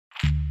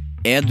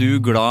du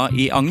glad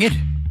I anger?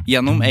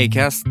 Gjennom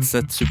Acast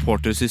sitt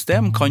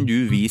supportersystem kan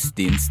du vise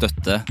din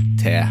støtte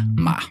til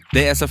meg.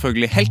 Det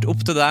selvfølgelig helt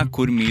opp til deg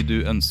hvor mye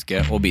du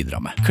ønsker å bidra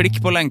med.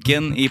 Klikk på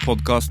lenken I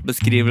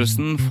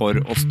podcastbeskrivelsen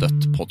for å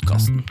støtte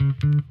podcasten.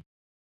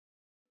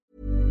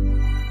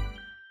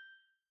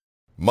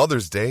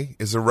 Mother's Day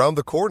is around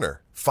the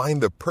corner.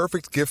 Find the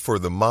perfect gift for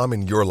the mom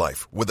in your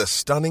life with a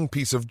stunning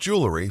piece of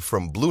jewelry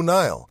from Blue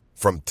Nile.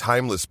 From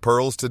timeless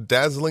pearls to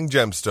dazzling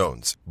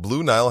gemstones,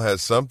 Blue Nile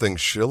has something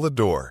she'll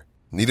adore.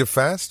 Need it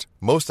fast?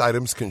 Most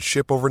items can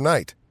ship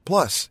overnight.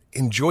 Plus,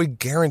 enjoy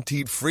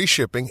guaranteed free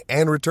shipping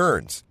and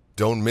returns.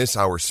 Don't miss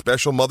our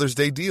special Mother's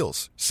Day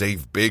deals.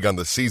 Save big on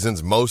the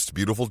season's most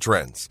beautiful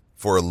trends.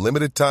 For a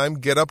limited time,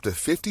 get up to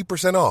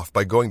 50% off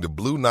by going to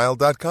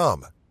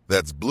BlueNile.com.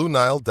 That's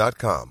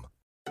BlueNile.com.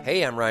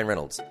 Hey, I'm Ryan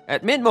Reynolds.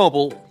 At Mint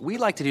Mobile, we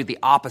like to do the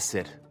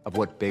opposite of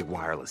what Big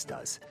Wireless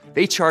does.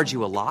 They charge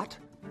you a lot,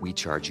 we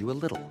charge you a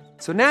little.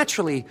 So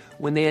naturally,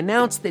 when they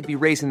announced they'd be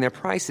raising their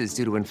prices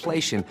due to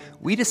inflation,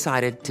 we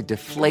decided to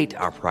deflate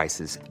our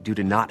prices due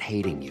to not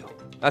hating you.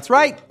 That's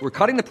right. We're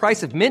cutting the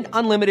price of Mint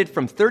Unlimited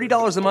from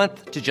 $30 a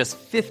month to just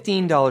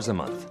 $15 a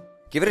month.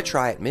 Give it a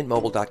try at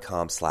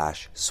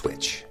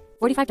mintmobile.com/switch.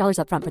 $45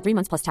 up front for 3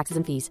 months plus taxes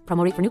and fees.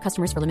 Promo rate for new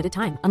customers for limited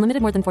time.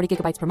 Unlimited more than 40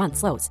 gigabytes per month.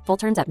 Slows full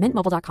terms at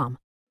mintmobile.com.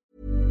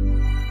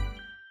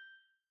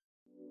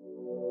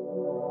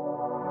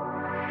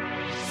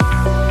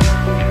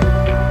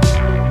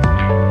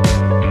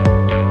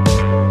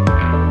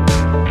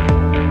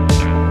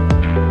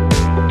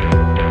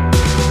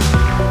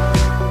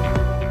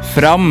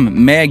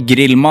 Fram med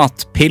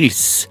grillmat,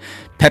 pils,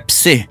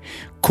 Pepsi,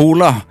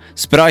 Cola,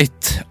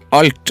 Sprite,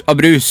 alt av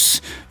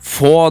brus.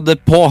 Få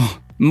det på.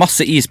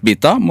 Masse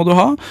isbiter må du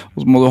ha.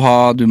 Og så må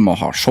du må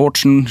ha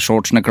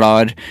shortsen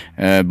klar.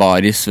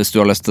 Baris hvis du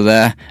har lyst til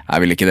det. Jeg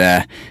vil ikke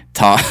det.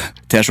 Ta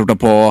t-skjorta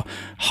på.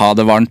 Ha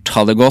det varmt,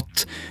 ha det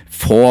godt.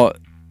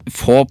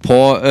 Få på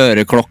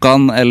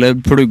øreklokkene eller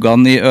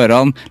pluggene I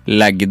ørene.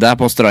 Legg deg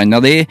på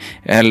stranda di,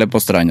 eller på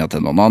stranda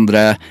til noen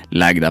andre.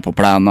 Legg deg på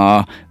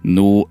plena.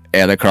 Nå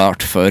det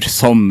klart for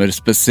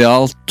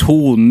sommerspesial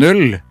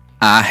 2.0.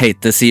 Jeg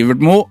heter Sivert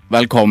Mo.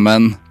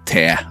 Velkommen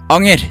til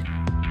Anger.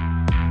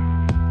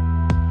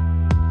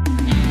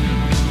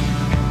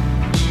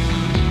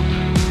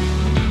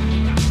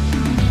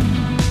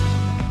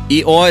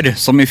 I år,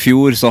 som I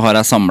fjor, så har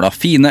jeg samlet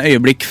fine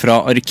øyeblikk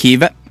fra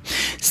arkivet.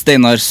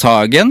 Steinar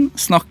Sagen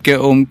snakker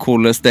om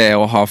hvordan det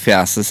å ha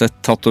fjeset sitt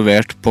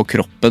tatovert på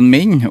kroppen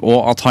min,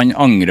 og at han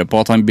angrer på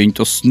at han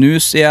begynte å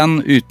snus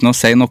igjen uten å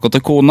si noe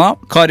til kona.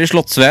 Kari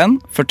Slottsveen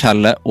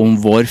forteller om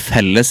vår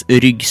felles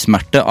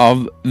ryggsmerte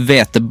av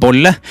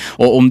hvetebolle,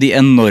 og om de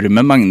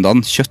enorme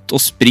mengdene kjøtt og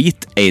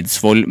sprit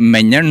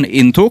Eidsvoll-menneren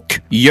inntok.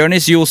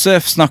 Jørnis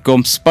Josef snakker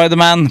om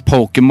Spider-Man,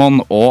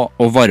 Pokémon og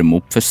å varme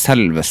opp for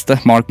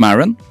selveste Mark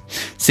Maron.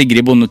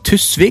 Sigrid Bonde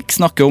Tusvik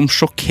snakker om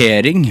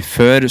sjokkering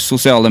før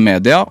sosiale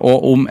medier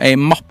og om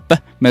en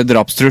mappe med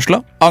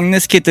drapstrusler.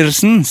 Agnes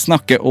Kittelsen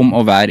snakker om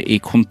å være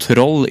I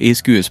kontroll I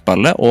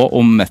skuespillet og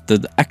om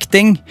method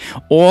acting.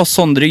 Og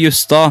Sondre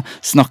Justad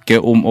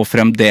snakker om å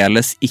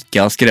fremdeles ikke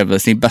ha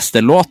skrevet sin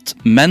beste låt,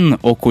 men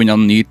å kunne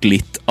nyte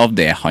litt av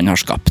det han har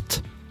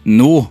skapt.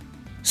 Nå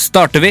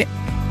starter vi!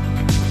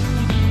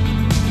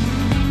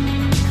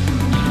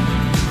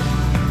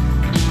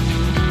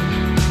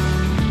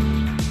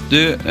 Du,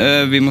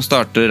 vi må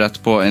starte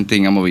rett på en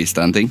ting. Jeg må vise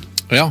deg en ting.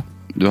 Ja.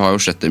 Du har jo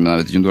sett den, men jeg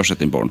vet ikke om du har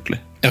sett den på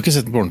ordentlig. Jeg har ikke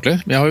sett den på ordentlig,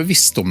 men jeg har jo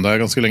visst om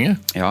det ganske lenge.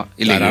 Ja,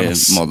 I like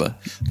måte.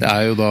 Det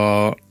jo da...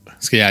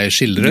 Skal jeg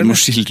skildre? Du må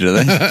skildre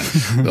det.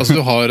 Altså,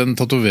 du har en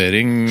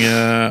tatovering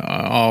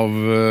av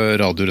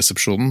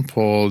radioresepsjonen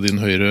på din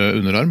høyre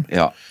underarm.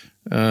 Ja.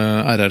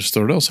 RR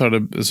står det, og så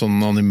det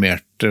sånne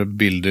animerte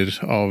bilder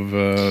av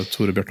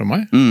Tore Bjørn og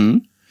meg.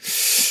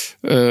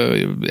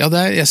 Ja,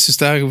 jeg synes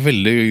det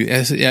veldig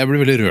jeg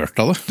blir veldig rørt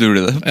av det. Du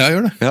blir det? Ja, jeg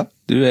gjør det. Ja,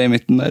 du I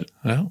midten der.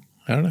 Ja,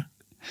 jeg gjør det.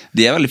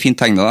 De veldig fint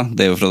tegnet da.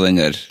 Det jo fra den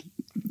der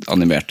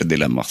animerte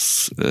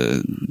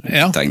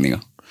dilemmas-tegninga.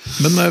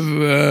 Men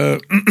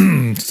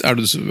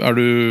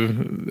du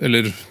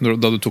eller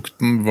da du tok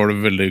den, var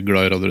du veldig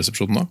glad I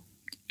radioresepsjonen da?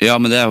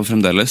 Ja, men det jo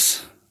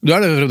fremdeles. Du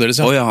det fremdeles,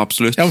 ja? Ja,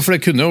 absolutt. Ja, for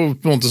det kunne jo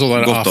på en måte sånn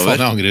der, faen,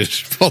 jeg angrer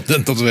på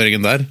den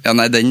tatoveringen der. Ja,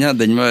 nei,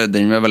 den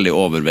var veldig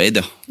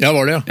overveid, ja. Ja,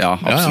 var det, ja? Ja,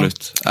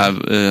 absolutt. Ja.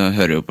 Jeg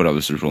hører jo på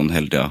radioresepsjonen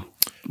hele tiden.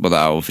 Både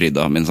jeg og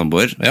Frida, min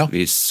samboer,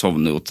 vi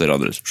sovner jo til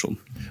radioresepsjonen.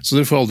 Så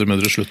dere får aldri med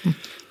dere slutten?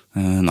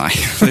 Nei,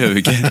 det gjør vi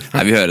ikke.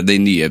 Nei, vi hører de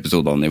nye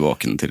episodene I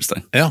våken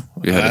tilstand. Ja.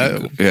 Vi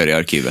hører I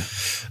arkivet.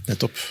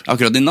 Nettopp.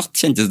 Akkurat I natt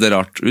kjentes det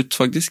rart ut,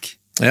 faktisk.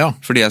 Ja.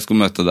 Fordi jeg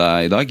skulle møte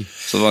deg I dag,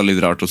 så det var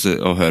litt rart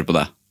å høre på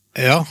deg.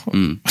 Ja.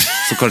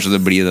 Så kanskje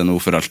det blir det noe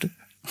for alltid,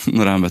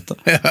 når jeg har møtt deg.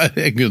 Ja,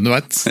 Gudene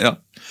vet. Ja.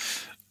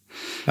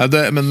 Ja,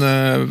 men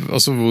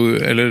altså,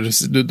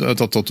 du har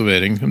tatt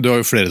tatovering. Du har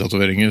jo flere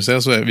tatoveringer,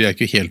 så vi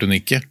ikke helt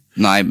unike.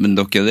 Nei, men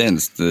dere det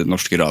eneste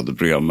norske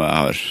radioprogrammet jeg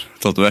har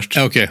tatovert.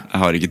 Ja, ok. Jeg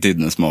har ikke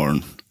Tidenes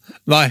Morgen.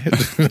 Nei.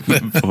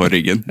 På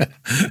ryggen.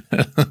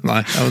 Nei,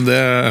 ja, men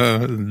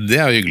det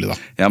jo hyggelig da.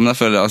 Ja, men jeg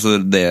føler, altså,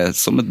 det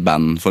som et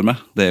band for meg.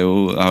 Jeg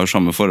har jo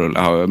samme forhold,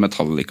 jeg har jo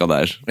Metallica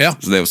der,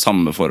 så det jo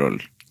samme forhold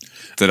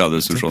til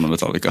Radioresepsjonen og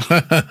Metallica.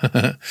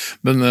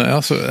 Men ja,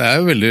 så det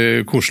jo veldig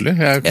koselig.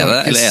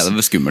 Eller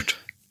det skummelt?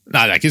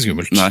 Nei, det ikke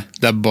skummelt. Nei.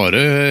 Det bare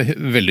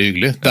veldig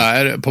hyggelig.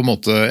 Det på en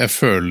måte, jeg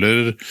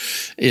føler,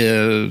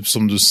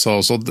 som du sa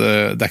også,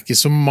 det ikke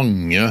så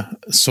mange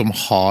som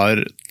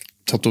har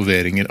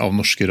tatoveringer av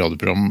norske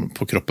radioprogram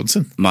på kroppen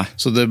sin. Nei.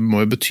 Så det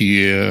må jo bety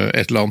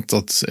et eller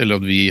annet,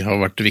 eller at vi har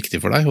vært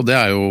viktige for deg, og det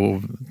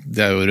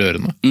jo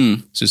rørende,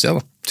 synes jeg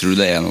da. Tror du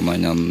det noen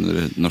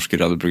annen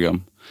norske radioprogram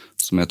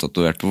som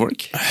tatovert på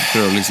folk?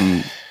 Prøver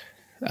liksom...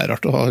 Det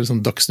rart å ha liksom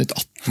Dagsnytt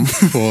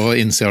 18 på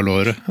innsida av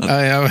låret.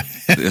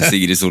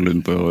 Sigrid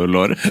Solund på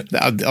låret?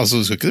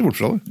 Altså, du skal ikke se bort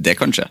fra det. Det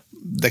kan skje.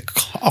 Det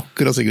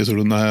akkurat Sigrid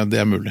Solund,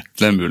 det mulig.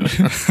 Det mulig.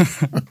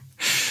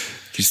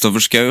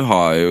 Kristoffer Schau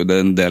har jo, det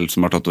en del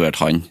som har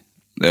tatovert han.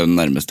 Det jo det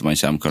nærmeste man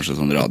kommer,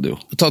 kanskje sånn radio.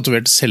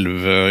 Tatovert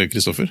selve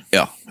Kristoffer?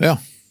 Ja.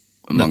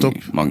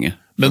 Mange.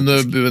 Men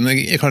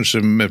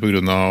kanskje mer på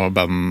grunn av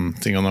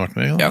bandting han har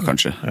vært med i? Ja,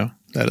 kanskje. Ja,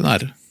 det en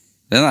ære.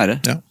 Det en ære,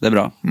 det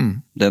bra.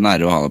 Det en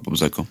ære å ha deg på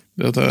besøk om.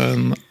 Det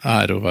en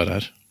ære å være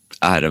her.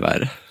 Ære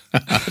være.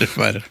 Ære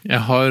være.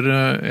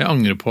 Jeg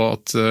angrer på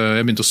at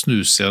jeg begynte å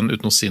snuse igjen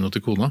uten å si noe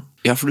til kona.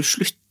 Ja, for du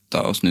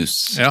slutta å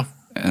snuse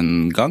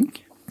en gang?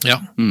 Ja,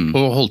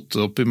 og holdt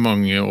det opp i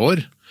mange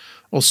år.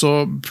 Og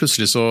så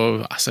plutselig så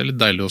det litt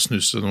deilig å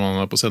snuse når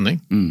man på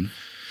sending.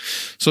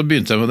 Så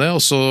begynte jeg med det,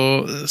 og så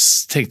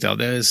tenkte jeg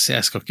at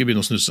jeg skal ikke begynne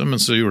å snuse, men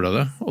så gjorde jeg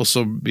det. Og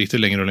så gikk det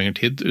lenger og lenger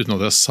tid, uten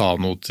at jeg sa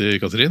noe til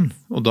Katrin.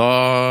 Og da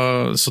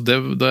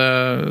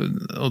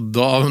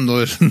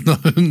når hun på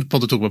en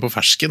måte tok meg på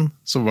fersken,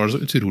 så var det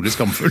så utrolig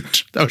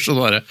skamfullt. Det var sånn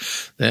bare,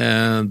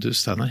 du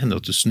Steinar, hender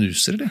det at du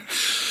snuser, eller?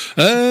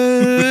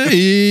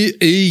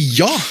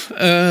 Ja.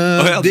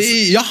 Det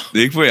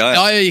gikk på ja.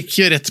 Ja, jeg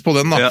gikk rett på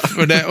den da.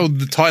 For det, å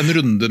ta en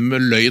runde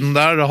med løgn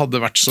der, det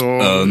hadde vært så...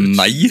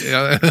 Nei.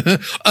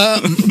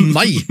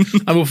 Nei.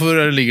 Hvorfor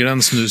ligger det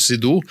en snus i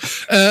do?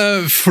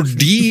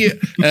 Fordi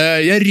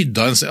jeg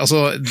rydda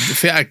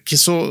for jeg ikke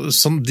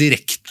sånn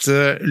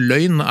direkte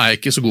løgn er jeg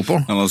ikke så god på.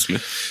 Det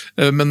vanskelig.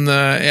 Men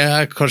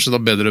jeg kanskje da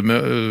bedre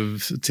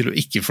til å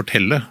ikke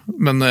fortelle.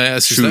 Men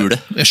jeg synes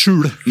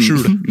Skjule.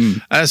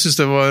 Jeg synes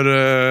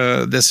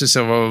det synes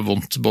jeg var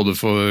vondt både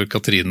for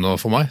Katrin og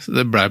for meg.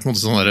 Det ble på en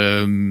måte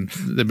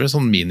det ble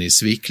sånn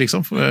minisvik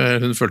liksom.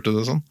 Hun følte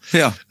det sånn.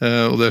 Ja.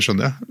 Og det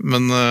skjønner jeg.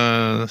 Men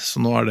så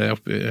nå det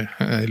oppe i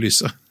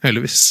lyset,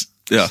 heldigvis.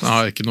 Ja.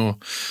 Nå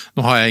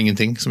har jeg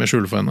ingenting som jeg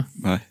skjuler for henne.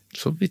 Nei.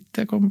 Så vidt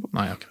jeg kommer på.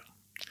 Nei, jeg har ikke det.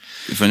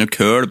 Du får jo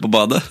køl på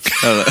badet.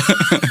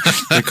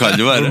 Det kan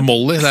jo være.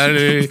 Molly, det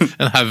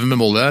en haug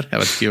med Molly her. Jeg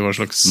vet ikke hva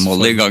slags...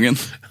 Molly i gangen.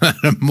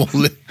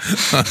 Molly.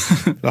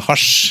 Det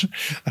hasj.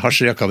 Det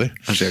hasj i jakka di.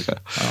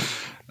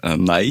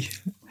 Nei.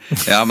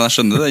 Ja, men jeg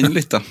skjønner den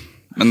litt da.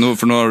 Men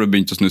for nå har du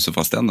begynt å snuse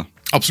fast igjen da.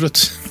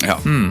 Absolutt. Ja.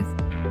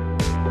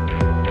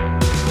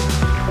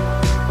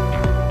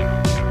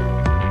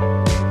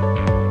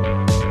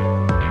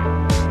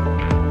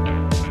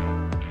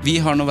 Vi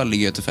har noe veldig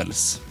gøy til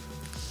felles.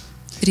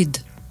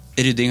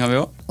 Rydding har vi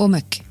også. Og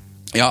møkk.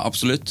 Ja,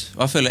 absolutt.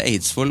 Og jeg føler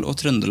Eidsvoll og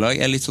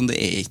Trøndelag litt sånn, det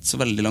ikke så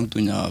veldig langt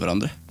unna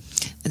hverandre.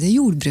 Det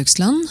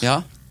jordbruksland. Ja.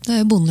 Det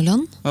jo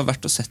bondeland. Jeg har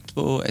vært og sett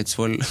på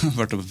Eidsvoll. Jeg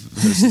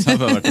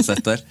har vært og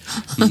sett der.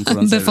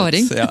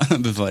 Befaring. Ja,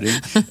 befaring.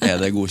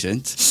 Det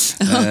godkjent?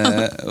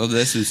 Og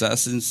det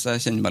synes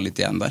jeg kjenner meg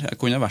litt igjen der.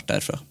 Jeg kunne ha vært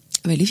derfra.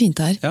 Veldig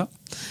fint her. Ja.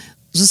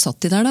 Og så satt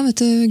de der da, vet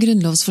du,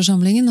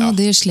 grunnlovsforsamlingen, og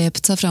de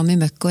slept seg fram i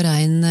møkk og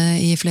regn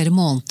i flere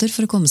måneder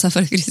for å komme seg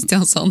fra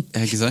Kristiansand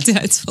til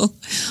Eidsvoll.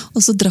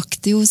 Og så drakk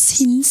de jo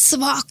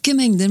sinnssvake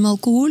mengder med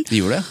alkohol. De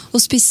gjorde det.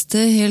 Og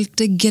spiste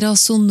helt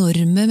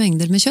grasonorme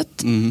mengder med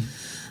kjøtt.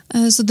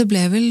 Så det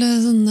ble vel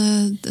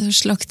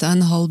slakta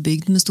en halv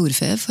bygd med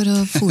storfe for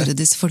å fôre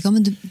disse folka,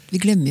 men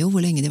vi glemmer jo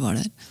hvor lenge de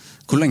var der.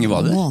 Hvor lenge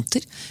var det?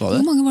 Måneder.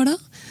 Hvor mange var det?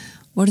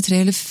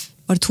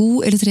 Var det 2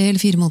 eller 3 eller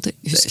 4 måneder?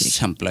 Husker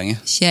ikke.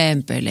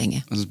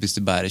 Kjempelenge. Og så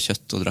spiste de bare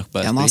kjøtt og drakk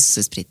bare sprit? Ja,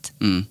 masse sprit.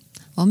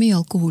 Det var mye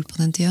alkohol på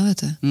den tida,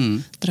 vet du.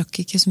 Drakk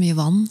ikke så mye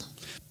vann.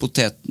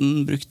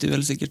 Poteten brukte de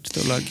vel sikkert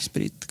til å lage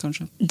sprit,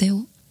 kanskje? Det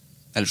også.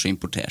 Eller så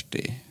importerte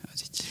de, jeg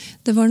vet ikke.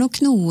 Det var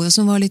nok noe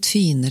som var litt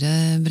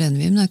finere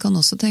brennevin, men jeg kan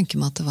også tenke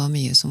meg at det var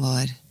mye som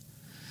var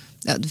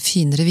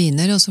finere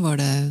viner, og så var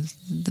det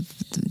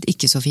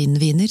ikke så fine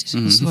viner,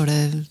 og så var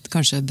det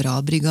kanskje bra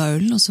brygga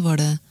øl, og så var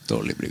det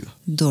dårlig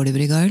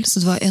brygga øl. Så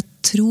jeg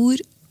tror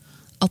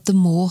at det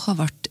må ha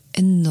vært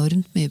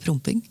enormt mye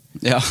promping.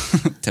 Ja,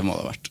 det må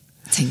det ha vært.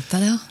 Tenk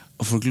deg det, ja.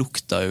 Og folk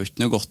lukta jo ikke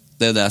noe godt.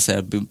 Det det jeg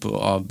ser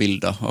av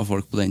bilder av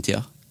folk på den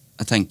tida.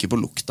 Jeg tenker på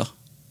lukta.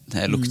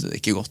 Det lukter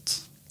ikke godt.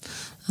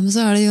 Ja, men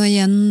så det jo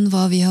igjen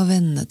hva vi har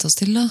vennet oss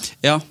til da.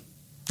 Ja,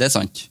 det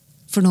sant.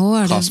 For nå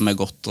hva som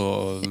godt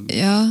og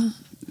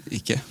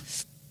ikke.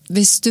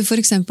 Hvis du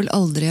for eksempel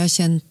aldri har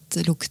kjent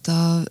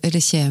lukta, eller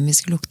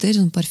kjemiske lukter,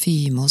 sånn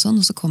parfyme og sånn,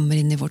 og så kommer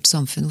inn i vårt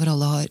samfunn hvor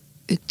alle har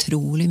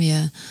utrolig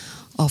mye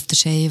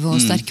aftershave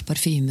og sterke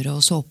parfymer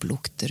og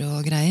såpelukter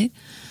og greier.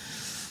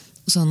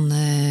 Sånn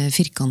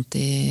firkant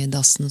i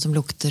dassen som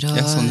lukter og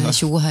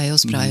tjo og hei og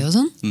spray og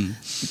sånn.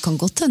 Det kan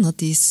godt hende at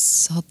de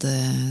hadde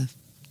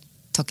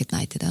takket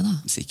nei til det da.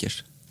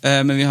 Sikkert.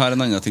 Men vi har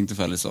en annen ting til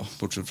felles også,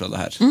 bortsett fra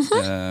det her.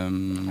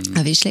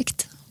 Er vi i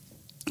slekt?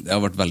 Det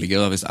har vært veldig gøy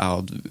da, hvis jeg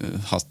hadde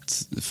hatt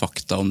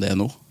fakta om det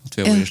nå, at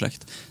vi har vært i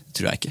slekt. Det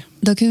tror jeg ikke.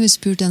 Da kunne vi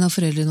spurt en av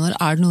foreldrene våre,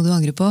 er det noe du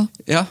angrer på?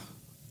 Ja.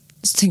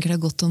 Så tenker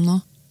jeg godt om nå.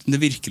 Det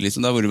virker litt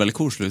som det har vært veldig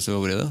koselig hvis vi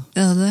har vært i det.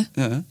 Ja, det.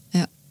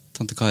 Ja.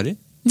 Tante Kari?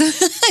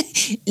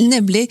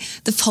 Nemlig,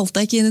 det falt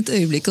deg ikke inn et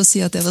øyeblikk å si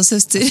at jeg var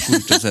søster. Jeg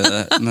skulle ikke si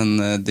det, men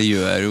det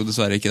gjør jo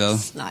dessverre ikke det.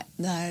 Nei,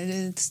 det er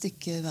et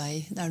stykke vei.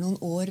 Det er noen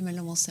år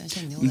mellom oss, jeg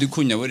kjenner jo det. Men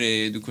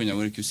du kunne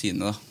vært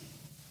kusine da.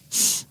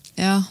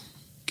 Ja.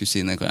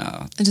 Kusine kan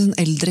jeg... En sånn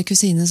eldre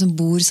kusine som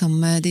bor sammen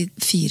med de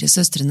 4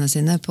 søstrene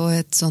sine på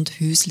et sånt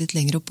hus litt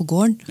lenger opp på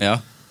gården. Ja.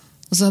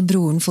 Og så har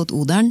broren fått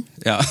oderen.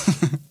 Ja.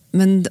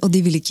 Og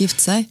de vil ikke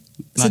gifte seg.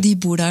 Så de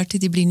bor der til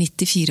de blir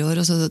 94 år,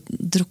 og så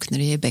drukner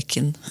de i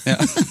bekken.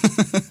 Ja.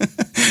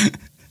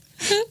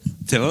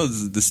 Det var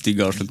det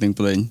stygge avslutning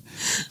på den.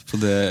 På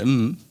det,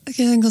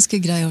 Okay, en ganske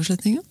grei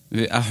avslutning.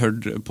 Ja. Jeg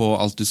hørte på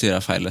Alt du sier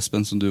er feil,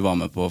 Espen, som du var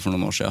med på for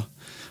noen år siden.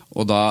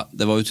 Og da,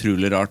 det var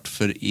utrolig rart,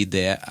 for i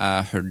det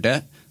jeg hørte det,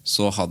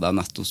 så hadde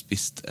jeg nettopp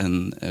spist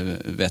en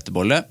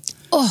hvetebolle,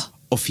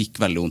 og fikk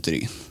veldig vondt i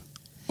ryggen.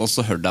 Og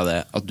så hørte jeg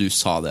det, at du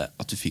sa det,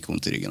 at du fikk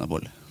vondt i ryggen av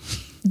bolle.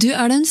 Du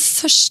er den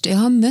første jeg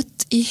har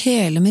møtt i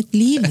hele mitt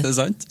liv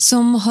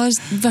som har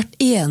vært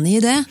enig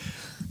i det.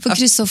 For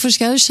Kristoffer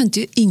Schau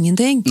skjønte jo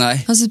ingenting. Nei.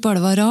 Han syntes bare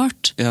det var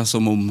rart. Ja,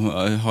 som om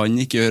han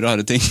ikke gjør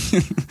rare ting.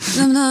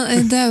 Nei,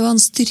 men det er jo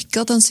hans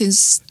styrke at han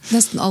synes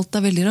nesten alt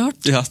er veldig rart.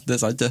 Ja, det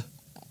er sant det.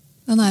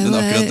 Men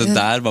akkurat det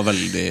der var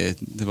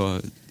det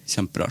var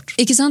kjemperart.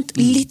 Ikke sant?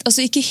 Litt,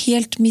 altså ikke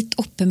helt midt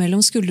oppe mellom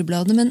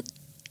skulderbladene, men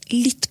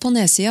litt på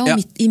nesida og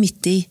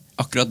midt i.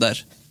 Akkurat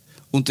der.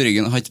 Vondt i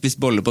ryggen, jeg har ikke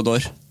spist bolle på et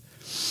år.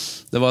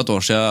 Det var et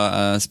år siden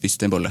jeg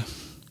spiste en bolle.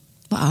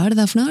 Hva er det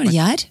der for noe? Er det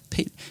gjær?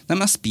 Nei,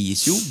 men jeg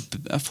spiser jo,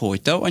 jeg får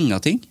ikke av andre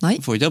ting. Nei.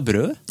 Jeg får ikke av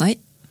brød. Nei.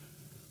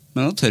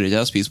 Men nå tør ikke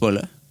jeg å spise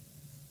bolle.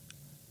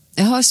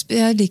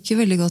 Jeg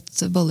liker veldig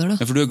godt boller da.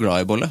 Ja, for du er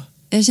glad i bolle.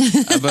 Jeg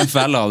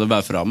la det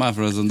bare fra meg,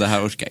 for det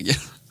her orker jeg ikke.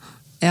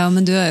 Ja,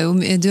 men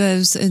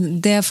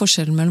det er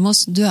forskjellen mellom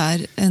oss. Du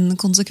er en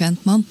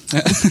konsekvent mann.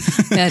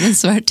 Jeg er en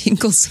svært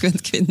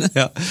inkonsekvent kvinne.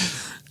 Ja.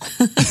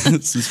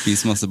 Så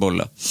spiser masse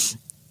boller.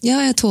 Ja,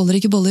 jeg tåler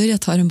ikke boller,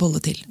 jeg tar en bolle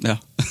til. Ja,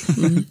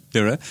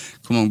 gjør det?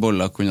 Hvor mange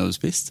boller kunne du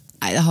spist?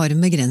 Nei, jeg har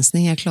en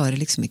begrensning, jeg klarer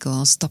liksom ikke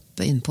å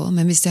stappe innpå.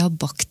 Men hvis jeg har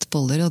bakt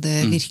boller, og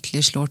det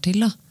virkelig slår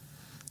til da,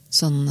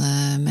 sånn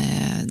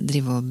med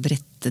drive og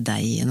brette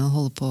deigen og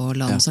holde på å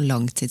lage sånn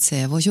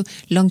langtidsheve.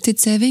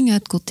 Langtidsheving er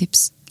et godt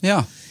tips.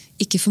 Ja.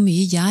 Ikke for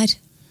mye gjær.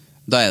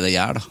 Da er det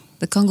gjær da.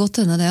 Det kan godt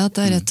hende det, at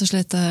det er rett og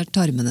slett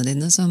tarmene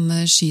dine som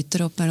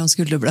skyter opp mellom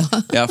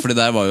skulderbladet. Ja, for det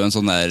der var jo en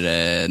sånn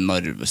der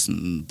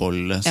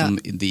Narvesen-bolle som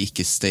de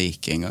ikke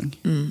steker engang.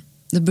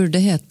 Det burde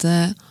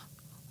hete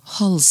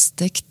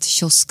halvstekt,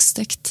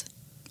 kioskstekt.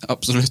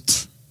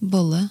 Absolutt.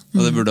 Bolle.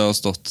 Og det burde ha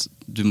stått,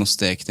 du må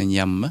steke den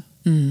hjemme.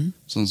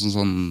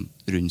 Sånn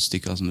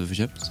rundstykker som du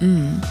får kjøpt.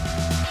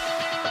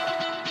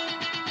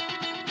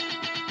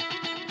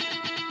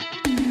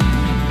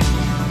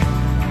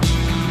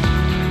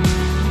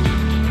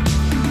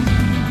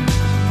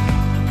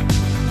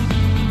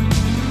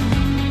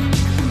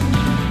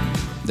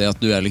 Det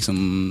at du er liksom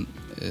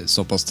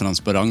såpass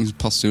transparent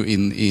passer jo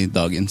inn i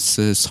dagens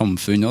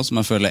samfunn også, som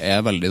jeg føler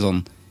er veldig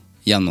sånn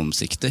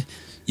gjennomsiktig.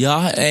 Ja,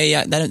 det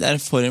er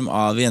en form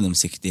av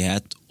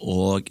gjennomsiktighet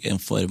og en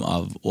form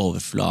av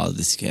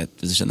overfladiskhet,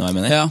 hvis du skjønner hva jeg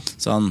mener. Ja.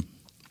 Sånn,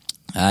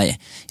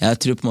 jeg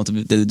tror på en måte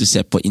det du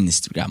ser på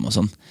Instagram og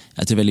sånn,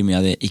 jeg tror veldig mye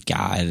av det ikke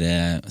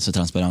er så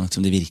transparent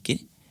som det virker.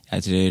 Jeg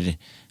tror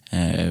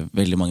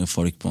veldig mange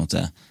folk på en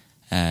måte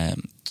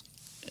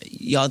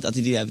at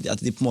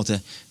de på en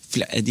måte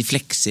de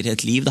flekser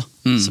et liv da,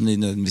 som de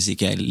nødvendigvis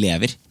ikke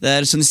lever. Det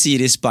er som de sier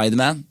i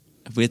Spider-Man,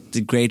 with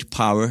great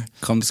power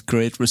comes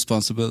great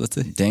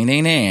responsibility. Ding,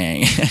 ding,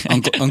 ding.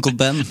 Uncle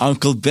Ben.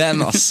 Uncle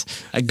Ben, ass.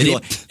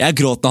 Jeg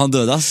gråt når han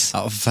døde, ass.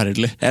 Ja,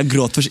 forferdelig. Jeg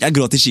gråt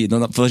i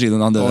kinoen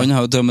når han døde. Og han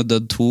har jo til og med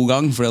dødd 2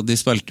 ganger, for de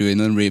spilte jo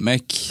inn en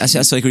remake.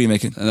 Jeg så ikke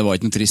remaken. Det var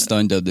ikke noe trist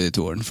da han døde i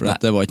 2-eren, for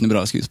det var ikke noe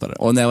bra skuespiller.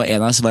 Og når jeg var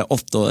 1 år, så var jeg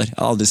 8 år. Jeg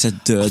hadde aldri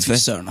sett død før.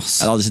 Jeg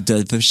hadde aldri sett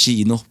død på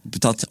kino.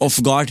 Tatt off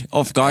guard.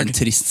 En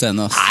trist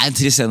scene, ass. Nei, en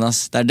trist scene,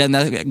 ass. Det er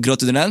den jeg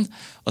gråt under den,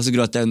 og så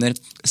gråt jeg under.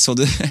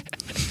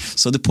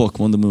 Så du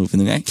Pokémon The Movie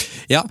noen gang?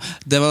 Ja,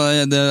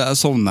 jeg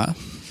sovnet.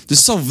 Du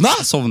sovna?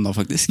 Jeg sovnet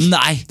faktisk.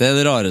 Nei! Det er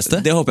det rareste.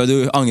 Det håper jeg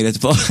du angrer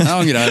etterpå. Jeg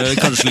angrer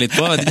kanskje litt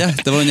på, vet ikke.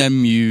 Det var den der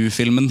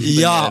Mew-filmen.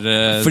 Ja,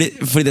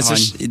 fordi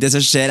det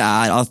som skjer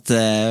er at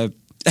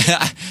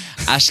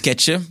Ash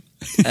Ketchum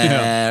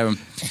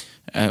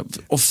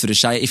offrer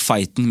seg i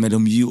fighten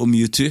mellom Mew og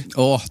Mewtwo.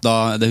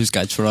 Det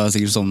husker jeg ikke, for da har jeg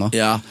sikkert sovnet.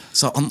 Ja,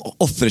 så han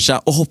offrer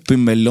seg og hopper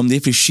mellom de,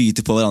 for de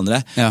skyter på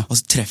hverandre, og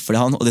så treffer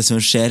de han, og det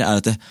som skjer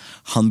er at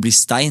han blir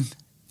stein.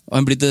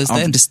 Han ble til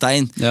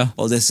stein. Ja.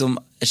 Og det som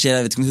skjer,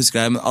 jeg vet ikke om du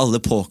husker det, men alle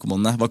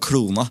Pokémonene var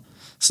klona.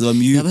 Så det var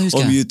Mew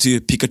og Mewtwo,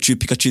 Pikachu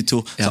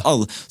 2. Ja.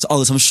 Så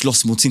alle sammen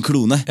slåss mot sin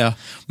klone. Ja.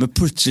 Men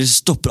plutselig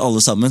stopper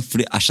alle sammen,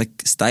 fordi Ash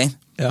stein.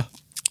 Ja.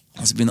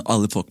 Og så begynner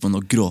alle Pokémon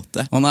å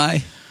gråte.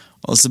 Nei.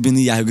 Og så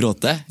begynner jeg å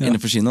gråte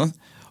inne på kinoen.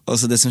 Og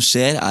så det som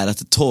skjer er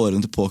at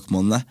tårene til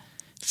Pokémonene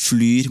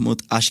flyr mot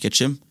Ash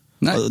Ketchum.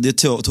 Og de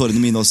tårene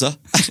mine også.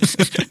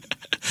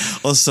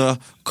 Og så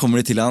kommer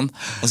de til han,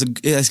 og så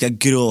jeg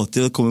gråte,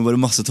 og det kommer bare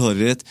masse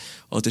tårer ut,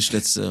 og til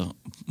slutt så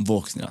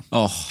våkner han.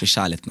 For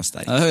kjærligheten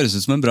sterk. Det høres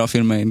ut som en bra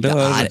film egentlig.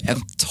 Det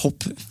en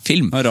topp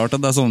film. Det rart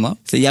at jeg sovna.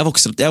 Så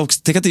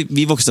tenk at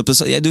vi vokste opp,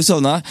 du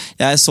sovna,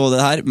 jeg så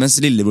det her, mens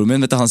lillebror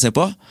min, vet du hva han ser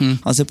på?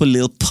 Han ser på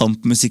Lil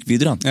Pump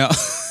musikkvideoer,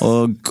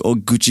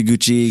 og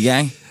Gucci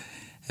Gang.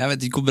 Jeg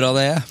vet ikke hvor bra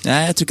det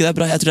Jeg tror ikke det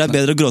bra. Jeg tror det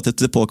bedre å gråte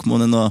til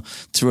Pokémon enn å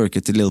twerke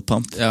til Lil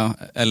Pump. Ja,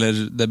 eller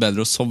det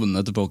bedre å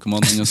sovne til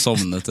Pokémon enn å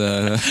sovne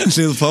til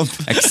Lil Pump.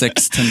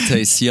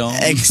 XX-Tentacion.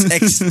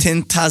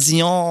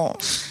 XX-Tentacion.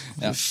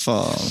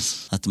 Faen.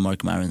 At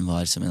Mark Maron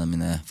var som en av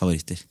mine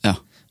favoritter. Ja.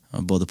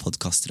 Både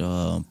podcaster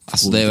og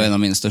det jo en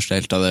av mine største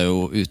helter. Det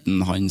jo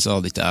uten han så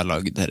hadde ikke jeg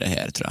laget dette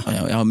her, tror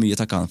jeg. Jeg har mye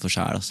å takke han for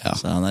selv, altså.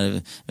 Så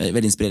han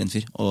veldig inspirerende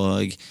fyr.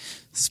 Og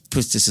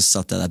plutselig så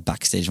satt jeg der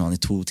backstage med han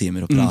i 2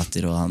 timer og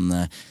prater, og han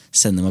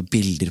sender meg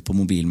bilder på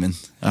mobilen min.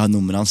 Jeg har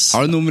nummeret hans.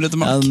 Har du nummeret til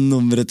Mark? Jeg har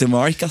nummeret til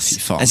Mark, ass.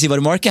 Jeg sier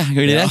bare Mark, jeg.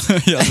 Hører dere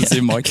det? Ja, du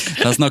sier Mark.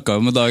 Jeg snakket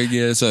jo med Dag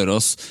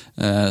Sørås,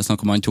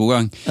 snakket med han 2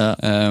 ganger,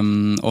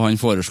 og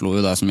han foreslo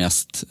jo deg som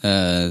gjest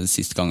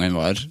sist gang han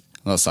var.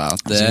 Da sa jeg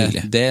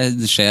at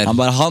det skjer.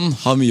 Han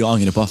har mye å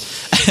angre på.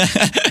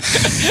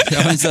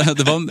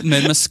 Det var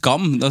mer med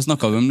skam. Da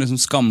snakket vi om liksom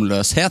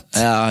skamløshet.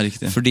 Ja,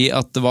 riktig. Fordi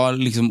at det var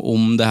liksom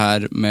om det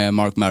her med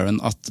Mark Maron,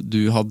 at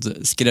du hadde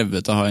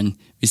skrevet til han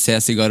 «Vi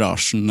ses i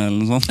garasjen» eller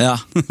noe sånt.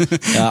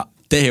 Ja.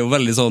 Det jo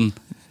veldig sånn,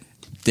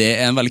 det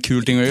en veldig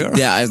kul ting å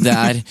gjøre.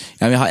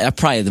 Jeg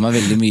prider meg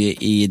veldig mye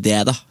i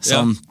det da.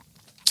 Sånn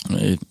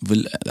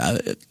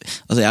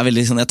altså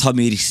jeg tar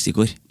mye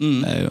risikoer.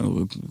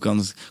 Jeg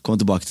kan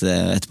komme tilbake til det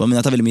etterpå, men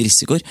jeg tar veldig mye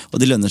risikoer,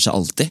 og det lønner seg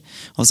alltid.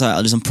 Og så har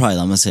jeg liksom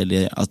pridet meg selv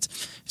i at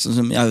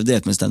jeg har jo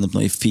drevet med stand-up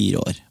nå i 4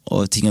 år,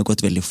 og ting har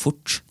gått veldig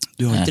fort.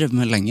 Du har ikke drevet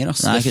med lenger,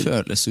 altså.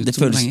 Det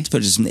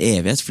føles som en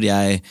evighet, fordi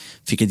jeg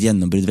fikk et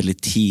gjennombrudd veldig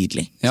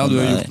tidlig. Ja, du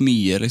har gjort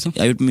mye, liksom.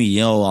 Jeg har gjort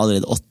mye, og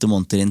allerede 8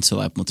 måneder inn så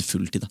var jeg på en måte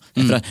fulltid.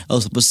 Jeg var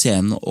også på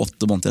scenen, og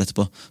 8 måneder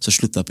etterpå så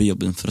sluttet jeg på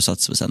jobben for å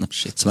satse på stand-up.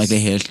 Som er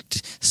egentlig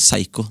helt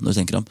psycho når du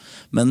tenker om.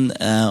 Men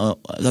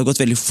det har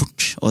gått veldig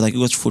fort, og det har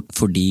ikke gått fort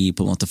fordi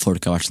på en måte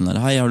folk har vært sånn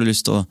der, hei, har du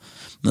lyst til å...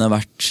 Men det har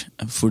vært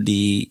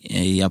fordi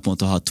jeg på en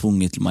måte har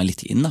tvunget meg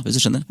litt inn, da, hvis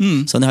du skjønner.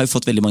 Så jeg har jo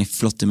fått veldig mange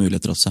flotte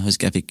muligheter også. Jeg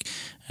husker jeg fikk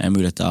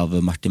mulighet av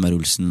Martin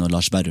Merulsen og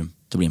Lars Berrum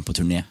til å bli med på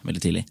turné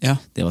veldig tidlig. Ja.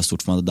 Det var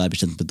stort for meg. Da jeg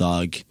ble kjent med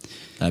Dag,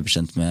 da jeg ble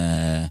kjent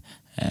med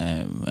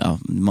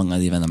mange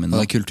av de vennene mine.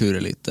 Var det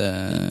kulturelite?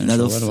 Nei,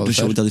 det var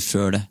showet de hadde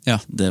før det. Ja.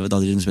 Det var da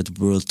hadde de noe som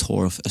heter World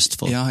Tour of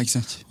Østfold. Ja, ikke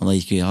sant. Og da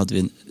hadde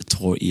vi en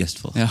tour i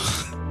Østfold. Ja.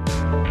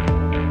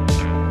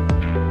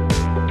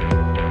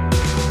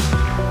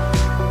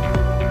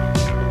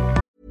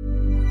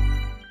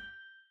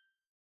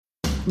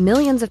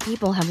 Millions of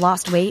people have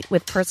lost weight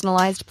with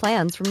personalized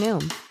plans from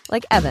Noom.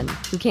 Like Evan,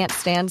 who can't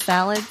stand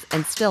salads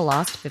and still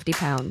lost 50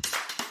 pounds.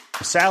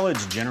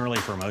 Salads generally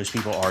for most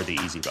people are the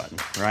easy button,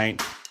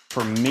 right?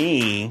 For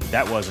me,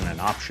 that wasn't an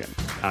option.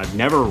 I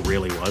never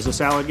really was a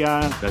salad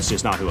guy. That's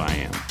just not who I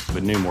am.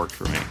 But Noom worked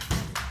for me.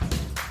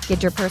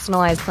 Get your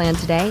personalized plan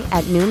today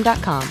at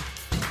Noom.com.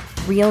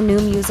 Real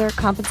Noom user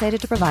compensated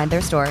to provide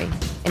their story.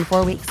 In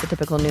 4 weeks, the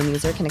typical Noom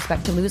user can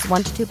expect to lose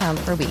 1 to 2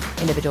 pounds per week.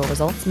 Individual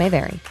results may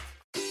vary.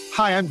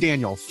 Hi, I'm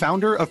Daniel,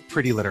 founder of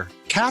Pretty Litter.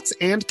 Cats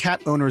and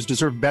cat owners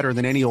deserve better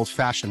than any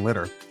old-fashioned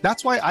litter.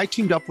 That's why I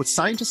teamed up with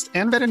scientists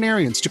and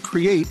veterinarians to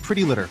create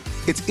Pretty Litter.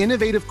 Its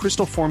innovative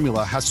crystal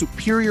formula has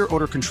superior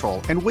odor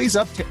control and weighs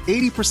up to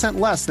 80%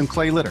 less than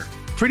clay litter.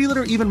 Pretty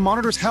Litter even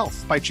monitors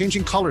health by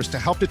changing colors to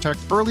help detect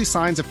early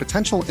signs of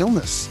potential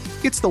illness.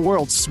 It's the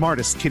world's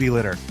smartest kitty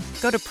litter.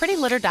 Go to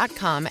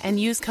prettylitter.com and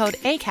use code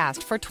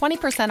ACAST for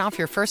 20% off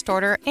your first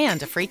order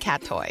and a free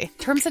cat toy.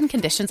 Terms and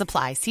conditions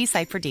apply. See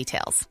site for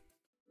details.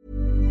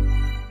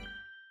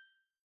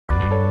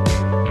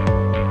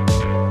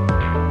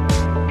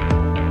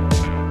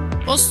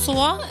 Og så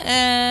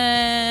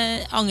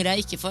angrer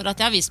jeg ikke for at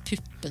jeg har vist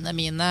puppene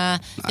mine.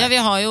 Ja, vi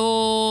har jo,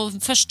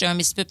 første gang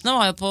jeg viste puppene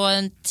var jo på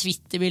en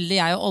Twitter-bilde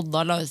jeg og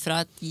Odda la ut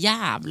fra et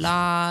jævla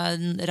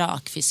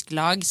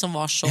rakfisklag som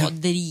var så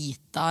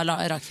drita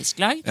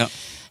rakfisklag. Ja.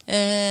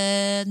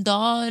 Da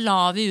la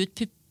vi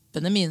ut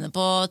puppene mine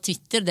på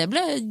Twitter, det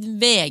ble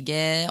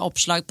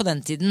VG-oppslag på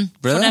den tiden.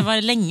 For det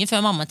var lenge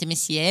før mamma til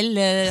Michiel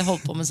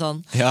holdt på med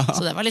sånn.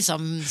 Så det var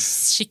liksom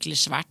skikkelig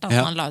svært at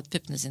man la ut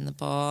puppene sine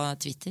på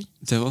Twitter.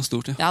 Det var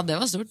stort, Ja, det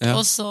var stort.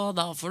 Og så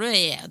da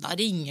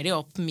ringer de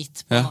opp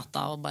midt på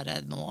natta og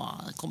bare, nå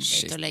kommer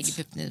vi til å legge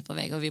puppene dine på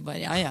VG, og vi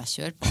bare, ja,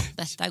 kjør på.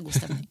 Dette god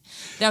stemning.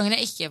 Det angrer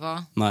jeg ikke på.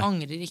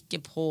 Angrer ikke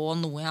på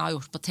noe jeg har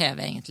gjort på TV,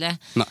 egentlig.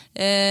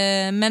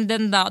 Men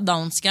den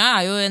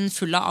Downs-greia jo en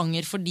full av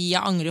anger, fordi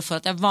jeg angrer for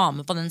at jeg var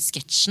med på den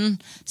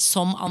sketsjen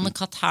som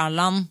Anne-Kat.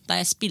 Hærland, da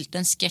jeg spilte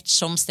en sketsj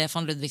som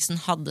Stefan Ludvigsen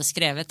hadde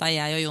skrevet, da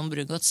jeg og Jon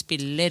Brugodt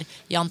spiller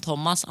Jan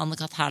Thomas,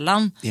 Anne-Kat.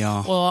 Hærland,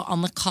 og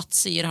Anne-Kat.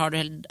 Sier, har du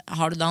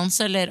Downs,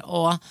 eller?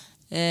 Og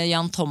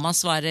Jan Thomas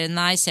svarer,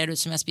 nei, ser det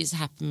ut som jeg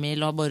spiser Happy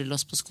Meal og har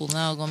borrelås på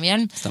skoene og går med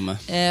hjelm. Stemmer.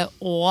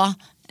 Og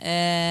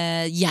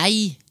jeg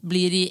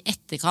blir i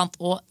etterkant,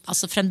 og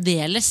altså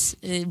fremdeles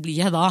blir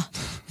jeg da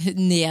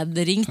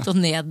nedringt og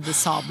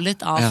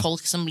nedsablet av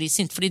folk som blir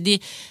sint, fordi de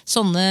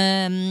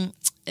sånne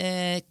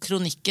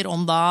kronikker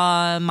om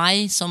da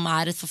meg, som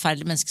et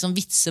forferdelig menneske som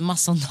vitser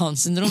masse om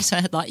Down-syndrom, som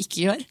jeg da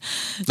ikke gjør.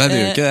 Nei, du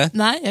gjør ikke det.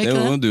 Nei, jeg gjør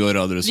ikke det. Du og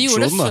Radioresepsjonen, vi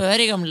gjorde det før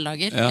i gamle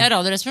dager.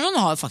 Radioresepsjonen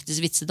har jo faktisk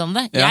vitset om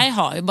det. Jeg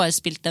har jo bare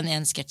spilt den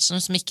ene sketsjen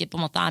som ikke på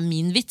en måte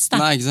min vits. Da.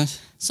 Nei, ikke sant?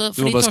 Så, du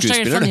var bare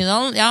skuespiller, du?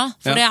 Ja,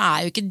 for det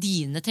jo ikke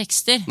dine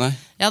tekster. Nei.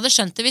 Jeg hadde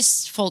skjønt det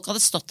hvis folk hadde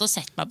stått og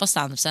sett meg på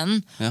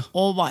stand-up-scenen,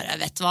 og bare,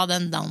 vet du hva,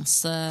 den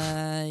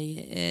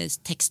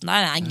dans-teksten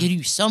der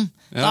grusom.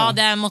 Da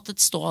hadde jeg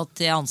måttet stå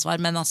til ansvar,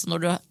 men altså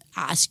når du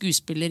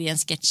skuespiller i en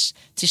sketsj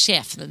til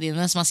sjefene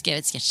dine som har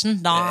skrevet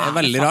sketsjen, da det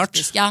veldig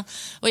faktisk, rart.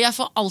 Og jeg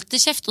får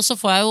alltid kjeft, og så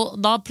får jeg jo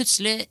da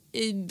plutselig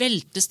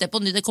veltes det på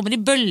ny, det kommer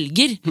i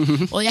bølger,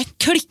 og jeg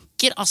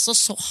klikker altså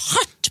så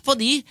hardt på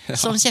de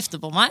som kjefter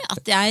på meg,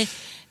 at jeg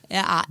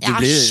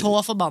så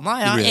forbanna.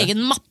 Jeg har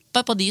egen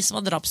mappe på de som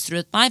har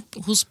drapstruet meg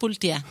hos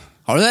politiet.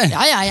 Har du det?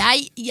 Ja,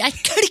 jeg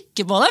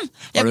klikker på dem.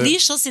 Jeg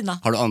blir så sinna.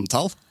 Har du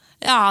antall?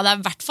 Ja, det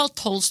i hvert fall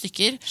 12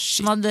 stykker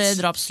som hadde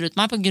drapstruet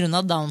meg på grunn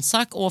av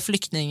Down-sak og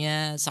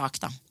flyktningsak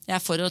da.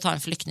 Jeg for å ta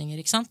en flyktninger,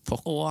 ikke sant?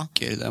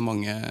 Pokker, det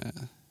mange...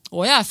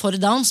 Og jeg for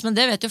Downs, men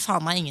det vet jo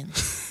faen meg ingen.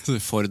 Du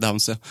for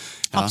Downs, ja.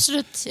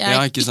 Absolutt,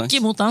 jeg ikke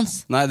imot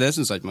Downs. Nei, det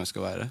synes jeg ikke man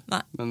skal være.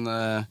 Nei,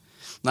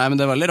 men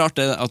det veldig rart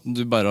det, at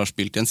du bare har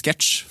spilt i en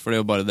sketsj, for det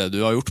jo bare det du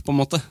har gjort på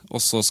en måte. Og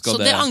så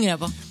det angrer jeg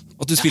på.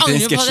 At du spilte i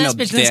en sketsj, jeg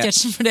spilte en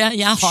sketsjen, for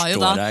jeg har jo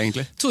da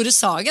egentlig. Tore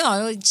Sagen har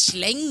jo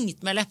slengt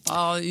med leppa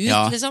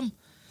ut, liksom.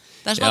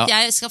 Det som at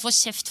jeg skal få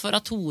kjeft for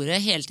at Tore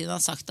hele tiden har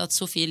sagt at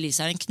Sofie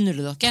Elise en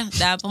knulledokke.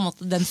 Det på en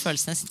måte den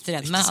følelsen jeg sitter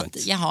igjen med, at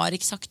jeg har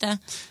ikke sagt det.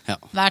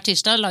 Hver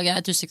tirsdag lager jeg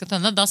et Tusvik og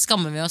Tønne, da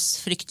skammer vi oss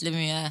fryktelig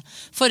mye.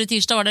 Forrige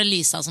tirsdag var det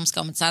Lisa som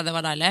skammet seg, det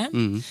var deilig.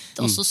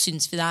 Og så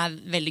synes vi det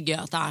veldig gøy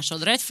at det så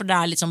drøyt, for det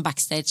litt sånn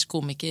backstage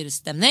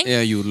komikerstemning.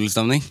 Ja,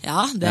 jodelstemning.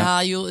 Ja, det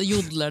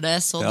jodler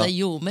det så det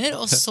ljomer,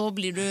 og så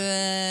blir du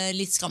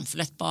litt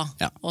skamfull etterpå.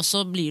 Og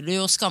så blir du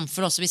jo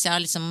skamfull også hvis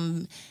jeg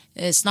liksom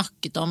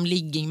snakket om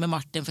ligging med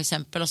Martin for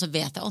eksempel, og så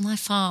vet jeg, nei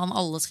faen,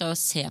 alle skal jo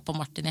se på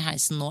Martin i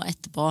heisen nå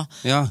etterpå,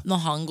 når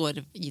han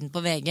går inn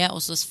på VG, og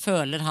så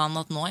føler han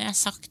at nå har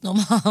jeg sagt noe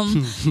om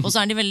han, og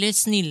så de veldig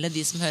snille,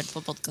 de som hører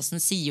på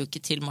podcasten, sier jo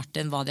ikke til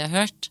Martin hva de har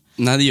hørt.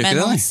 Nei, de gjør ikke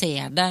det. Men han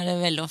ser det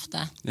veldig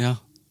ofte.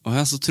 Ja.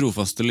 Så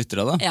trofaste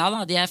lyttere da. Ja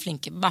da, de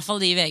flinke. I hvert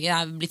fall de i VG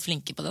blitt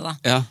flinke på det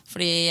da.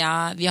 Fordi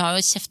vi har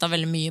jo kjeftet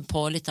veldig mye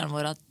på lytterne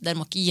våre at dere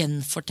må ikke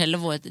gjenfortelle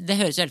våre. Det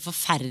høres jo helt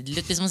forferdelig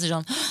ut hvis man sier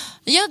sånn,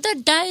 ja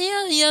det deg,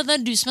 ja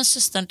det du som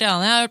søsteren til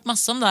Anne, jeg har hørt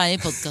masse om deg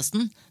i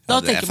podcasten. Da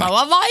tenker man,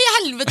 hva i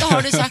helvete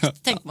har du sagt?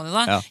 Tenker man jo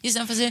da. I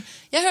stedet for å si,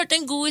 jeg hørte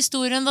en god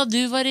historie da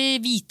du var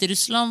i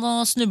Hviterussland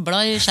og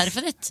snublet i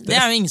skjerfet ditt. Det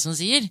jo ingen som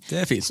sier.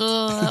 Det fint.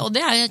 Og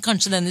det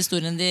kanskje den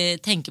historien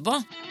de tenker på.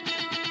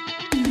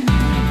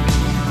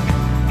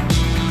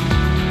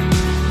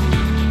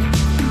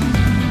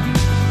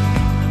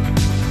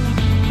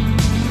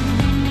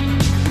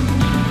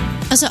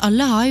 Altså,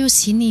 alle har jo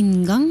sin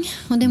inngang,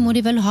 og det må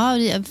de vel ha.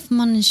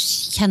 Man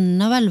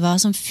kjenner vel hva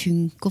som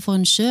funker for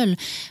en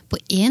selv. På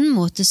en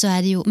måte så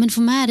det jo, men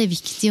for meg det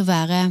viktig å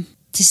være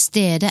til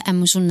stede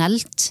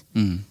emosjonelt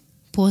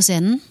på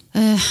scenen.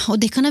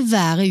 Og det kan jeg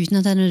være uten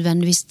at jeg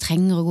nødvendigvis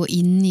trenger å gå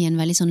inn i en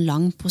veldig sånn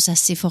lang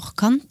prosess i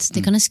forkant. Det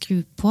kan jeg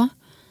skru på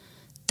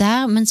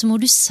der, men så må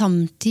du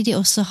samtidig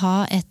også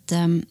ha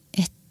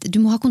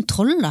du må ha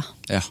kontroll da.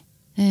 Ja.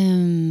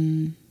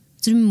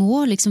 Så du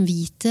må liksom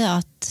vite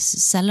at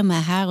selv om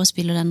jeg her og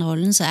spiller den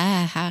rollen, så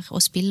jeg her og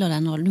spiller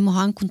den rollen. Du må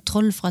ha en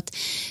kontroll for at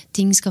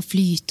ting skal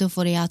flyte, og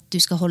for at du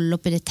skal holde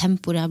opp i det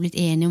tempoet du har blitt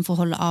enige om for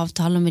å holde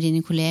avtaler med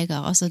dine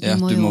kollegaer. Altså, du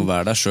må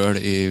være deg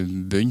selv i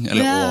bunn,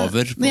 eller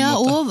over på en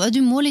måte. Over.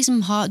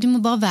 Du må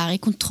bare være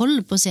i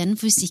kontroll på scenen,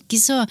 for hvis ikke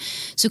så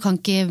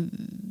kan ikke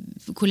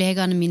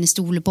kollegaene mine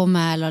stole på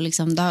meg, eller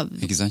liksom, da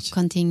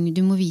kan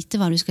du må vite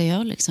hva du skal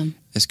gjøre, liksom.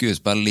 Jeg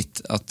skuespiller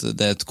litt at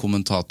det et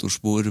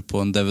kommentatorspor på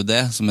en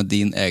DVD som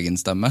din egen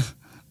stemme,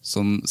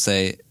 som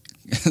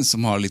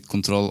har litt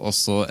kontroll, og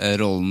så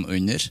rollen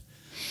under.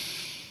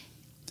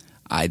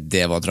 Nei,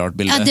 det var et rart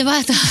bilde. Ja, det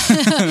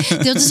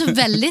hørtes så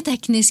veldig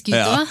teknisk ut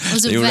da, og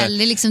så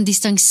veldig liksom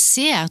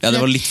distansert. Ja,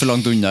 det var litt for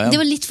langt unna. Ja. Det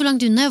var litt for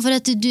langt unna, for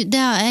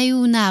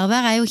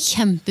nærvær er jo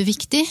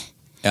kjempeviktig.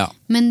 Ja.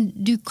 Men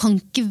du kan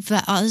ikke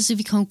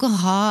vi kan ikke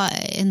ha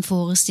en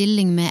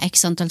forestilling med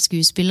x antall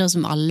skuespillere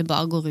som alle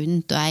bare går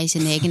rundt og er i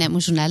sin egen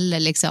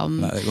emosjonelle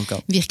liksom. Nei, det går ikke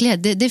an.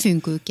 Virkelighet, det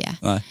funker jo ikke.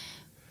 Nei.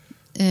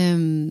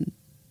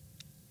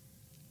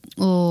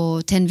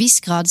 Og til en viss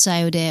grad så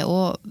er jo det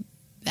også,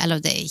 eller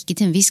det er ikke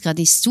til en viss grad,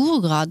 i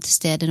stor grad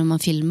stedet når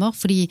man filmer,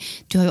 fordi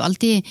du har jo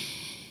alltid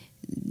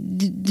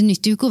det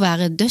nytter jo ikke å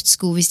være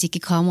dødsgod hvis ikke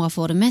kamera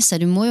får det med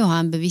seg. Du må jo ha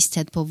en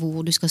bevissthet på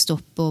hvor du skal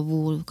stoppe og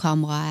hvor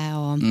kameraet er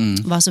og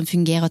hva som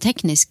fungerer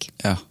teknisk.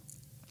 Ja.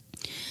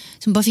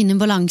 Så man bare finner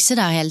en balanse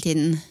der hele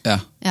tiden.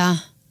 Ja.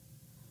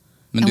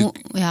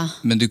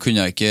 Men du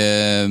kunne ikke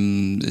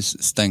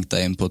stengt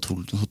deg inn på et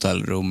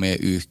hotellrom i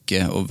en uke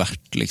og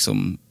vært liksom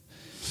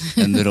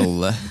en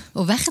rolle.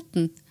 Og vært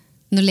den?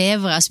 Nå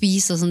lever jeg og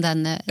spiser som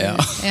denne. Ja.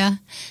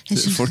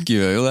 Folk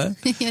gjør jo det.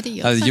 Ja, de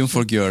gjør. Jeg vet ikke om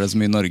folk gjør det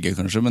som i Norge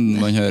kanskje, men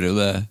man hører jo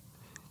det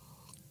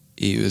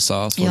i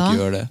USA, at folk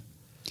gjør det.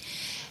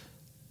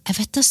 Jeg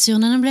vet da,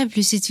 søren, jeg ble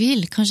plutselig i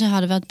tvil. Kanskje det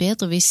hadde vært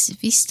bedre hvis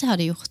jeg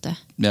hadde gjort det.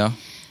 Ja.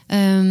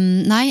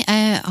 Nei,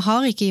 jeg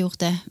har ikke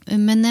gjort det,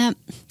 men det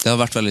hadde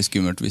vært veldig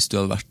skummelt hvis du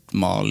hadde vært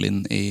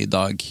Malin i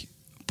dag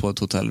på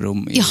et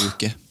hotellrom i en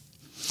uke.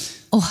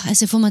 Jeg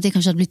ser for meg at det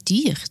kanskje hadde blitt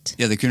dyrt.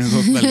 Ja, det kunne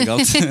gått veldig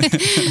galt.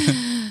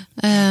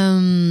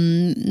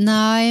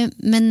 Nei,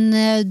 men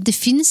det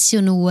finnes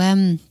jo noe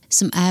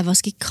som hva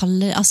skal jeg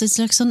kalle det, altså et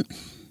slags sånn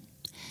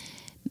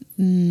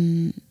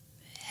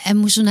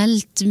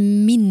emosjonelt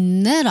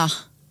minne da.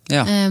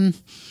 Ja.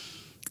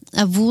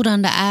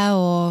 Hvordan det er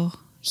å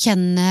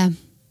kjenne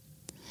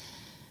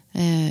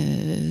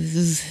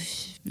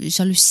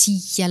sjalusi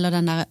eller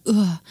den der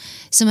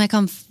som jeg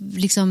kan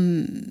liksom,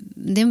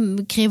 det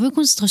krever jo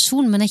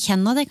konsentrasjon, men jeg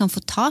kjenner at jeg kan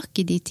få tak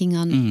i de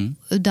tingene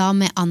da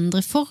med andre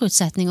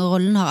forutsetninger, og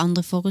rollen har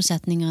andre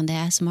forutsetninger enn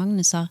det som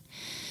Agnes har.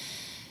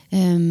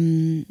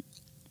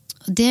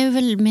 Det er jo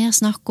vel mer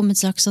snakk om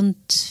et slags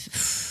sånt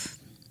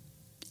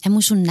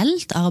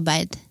emosjonelt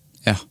arbeid.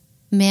 Ja.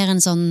 Mer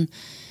enn sånn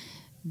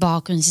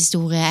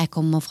bakgrunnshistorie, jeg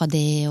kommer fra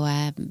det, og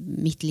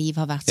mitt liv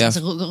har vært sånn,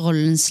 så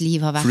rollens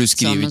liv har vært sånn. For du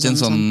skriver ikke en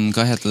sånn,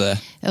 hva heter det?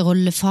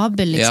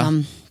 Rollefabel,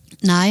 liksom. Ja.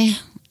 Nei,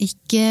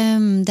 ikke,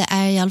 det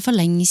er i alle fall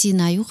lenge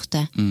siden jeg har gjort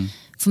det.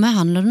 For meg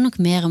handler det nok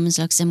mer om en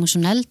slags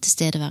emosjonell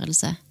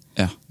tilstedeværelse.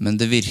 Ja,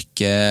 men det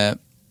virker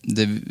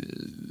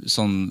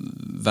sånn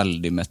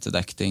veldig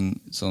method acting,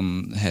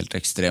 sånn helt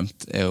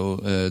ekstremt, er jo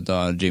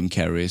da Jim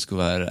Carrey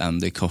skulle være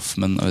Andy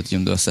Kaufman. Jeg vet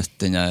ikke om du har sett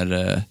den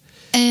her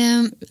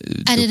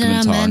er det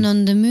der Man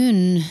on the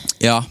Moon?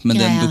 Ja, men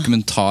det er en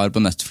dokumentar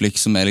på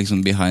Netflix som er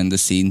liksom behind the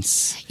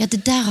scenes. Ja,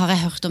 det der har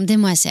jeg hørt om, det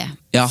må jeg se.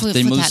 Ja,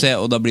 den må du se,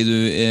 og da blir du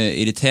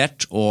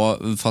irritert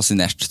og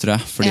fascinert, tror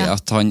jeg. Fordi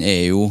at han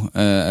er jo,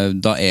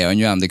 da er han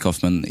jo Andy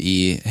Kaufman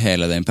i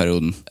hele den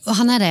perioden. Og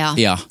han er det,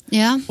 ja.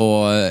 Ja,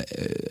 og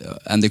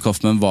Andy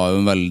Kaufman var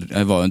jo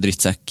en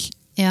drittsekk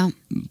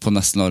på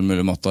nesten alle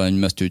mulige måter.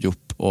 Han møtte jo ikke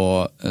opp.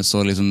 Og så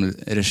liksom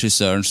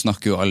regissøren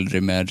snakker jo aldri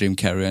med Jim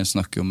Carrey, han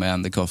snakker jo med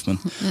Andy Kaufman.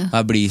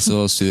 Jeg blir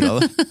så sur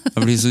av det.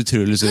 Jeg blir så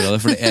utrolig sur av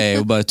det, for det er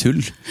jo bare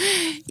tull,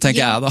 tenker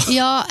jeg da.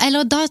 Ja,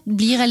 eller da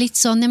blir jeg litt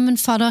sånn, men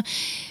fader,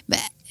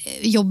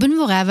 jobben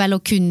vår er vel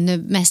å kunne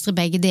mestre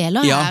begge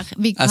deler her.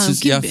 Det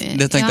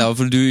tenkte jeg,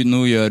 for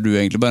nå gjør du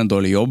egentlig bare en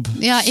dårlig jobb.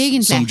 Ja,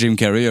 egentlig. Som Jim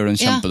Carrey gjør en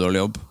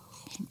kjempedårlig jobb.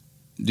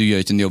 Du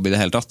gjør ikke en jobb i det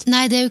hele tatt.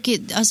 Nei, det er jo ikke,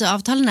 altså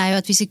avtalen er jo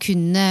at vi skal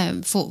kunne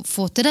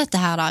få til dette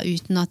her da,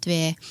 uten at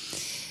vi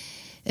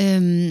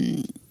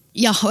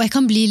og jeg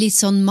kan bli litt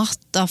sånn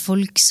matt av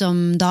folk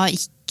som da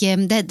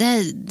ikke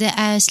det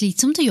er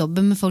slitsomt å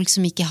jobbe med folk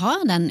som ikke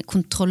har den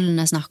kontrollen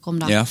jeg snakker om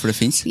da. Ja, for det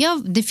finnes. Ja,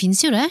 det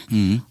finnes jo det.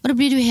 Og da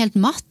blir du helt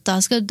matt da.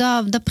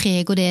 Da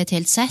preger det et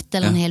helt sett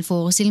eller en hel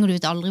forestilling, og du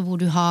vet aldri hvor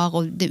du har,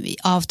 og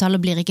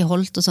avtaler blir ikke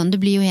holdt og sånn.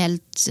 Det blir jo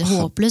helt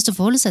håpløst å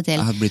forholde seg til.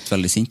 Jeg har blitt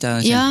veldig sint,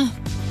 jeg. Ja.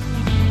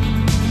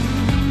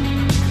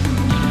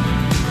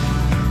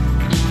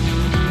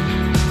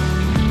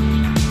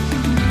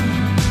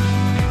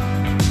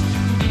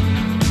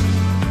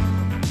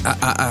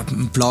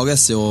 Jeg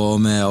plages jo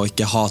med å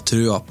ikke ha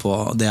trua på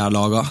det jeg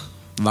lager.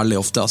 Veldig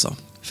ofte, altså.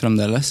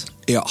 Fremdeles?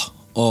 Ja,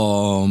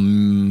 og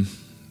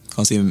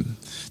kan si,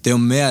 det er jo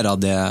mer av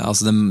det,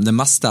 altså det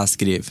meste jeg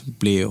skriver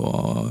blir jo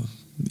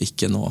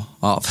ikke noe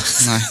av.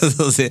 Nei.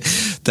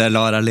 Det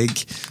lar jeg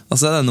ligge. Og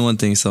så er det noen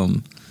ting som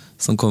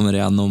kommer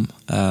igjennom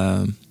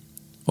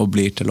og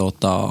blir til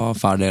låter,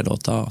 ferdige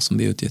låter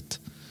som blir utgitt.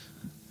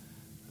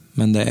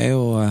 Men det er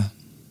jo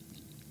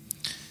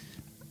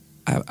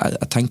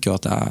jeg tenker jo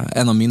at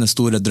en av mine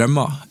store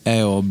drømmer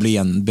er å bli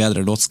en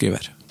bedre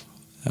låtskriver.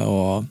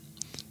 Og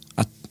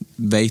jeg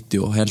vet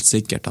jo helt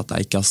sikkert at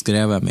jeg ikke har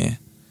skrevet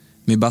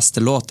min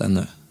beste låt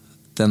ennå.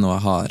 Det er noe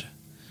jeg har,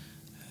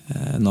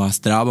 noe jeg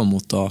strever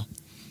mot å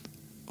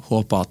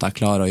håpe at jeg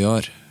klarer å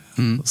gjøre.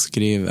 Å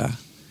skrive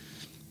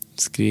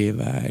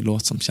en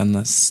låt som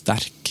kjennes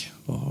sterk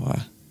og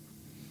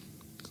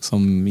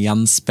som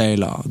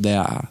gjenspeiler det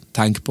jeg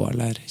tenker på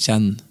eller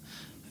kjenner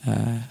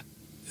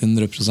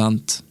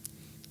 100%,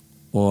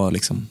 og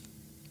liksom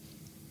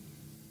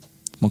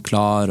man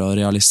klarer å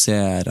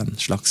realisere en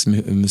slags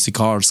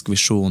musikalsk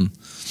visjon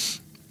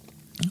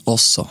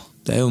også.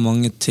 Det jo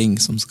mange ting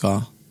som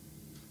skal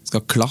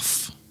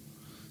klaffe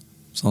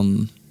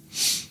sånn,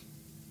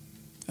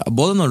 ja,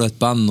 både når du et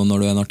band og når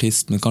du en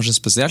artist, men kanskje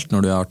spesielt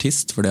når du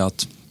artist, fordi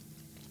at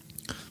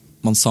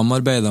man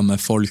samarbeider med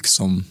folk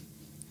som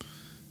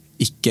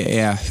ikke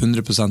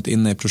 100%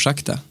 inne i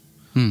prosjektet,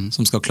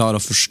 som skal klare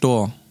å forstå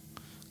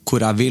hvor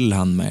jeg vil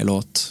hen med en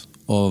låt,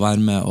 og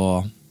være med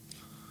og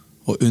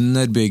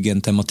underbygge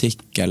en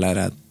tematikk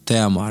eller et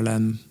tema eller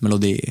en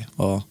melodi,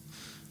 og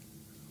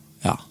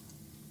ja,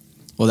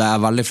 og det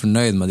jeg veldig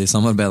fornøyd med de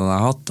samarbeidene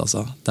jeg har hatt,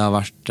 altså. Det har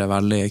vært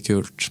veldig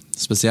kult,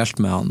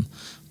 spesielt med han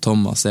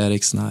Thomas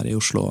Eriksen her i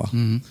Oslo.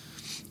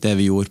 Det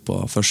vi gjorde på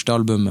første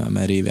albumet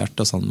med Riv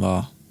Hjerte og sånn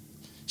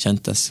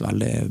kjentes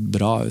veldig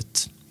bra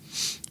ut.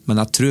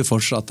 Men jeg tror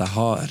fortsatt at jeg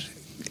har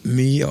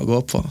mye å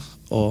gå på,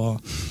 og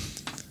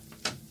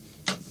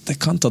det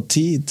kan ta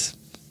tid.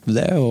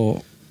 Det jo,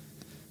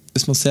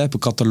 hvis man ser på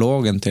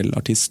katalogen til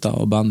artister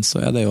og band, så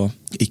det jo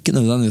ikke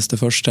nødvendigvis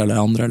det første eller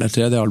andre eller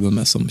tredje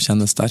albumet som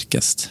kjennes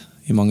sterkest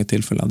i mange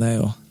tilfeller. Det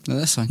jo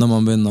det sant. Når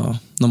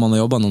man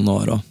har jobbet noen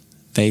år og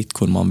vet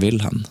hvor man vil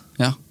hen.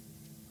 Ja.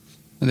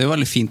 Men det jo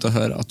veldig fint å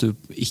høre at du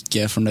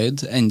ikke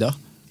fornøyd enda.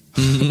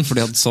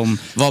 Fordi at som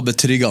var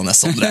betryggende,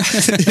 Sondre.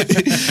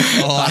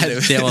 Nei,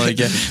 det var det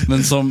ikke.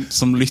 Men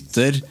som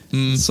lytter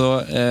så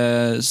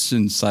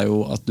synes jeg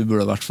jo at du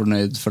burde vært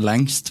fornøyd for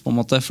lengst, på en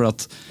måte. For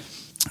at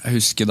jeg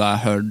husker da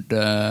jeg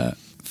hørte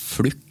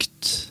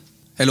Flukt.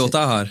 En låt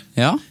jeg har?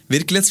 Ja.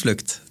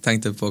 Virkelighetsflukt,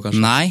 tenkte jeg på kanskje.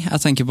 Nei, jeg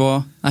tenker på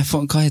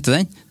hva heter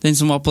den? Den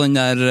som var på den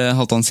der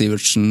Halvdan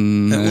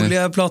Sivertsen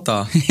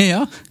oljeplata.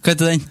 Ja, hva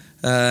heter den?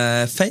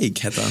 Feig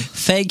heter den.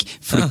 Feig,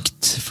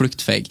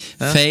 Flukt, Feig.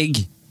 Ja.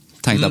 Feig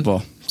tenkte jeg på.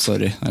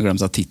 Sorry, jeg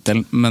glemte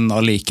titelen. Men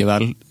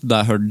allikevel,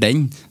 da jeg hørte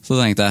den, så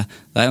tenkte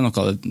jeg, det er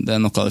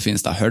noe av det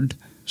fineste jeg har hørt.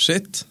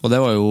 Shit. Og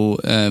det var jo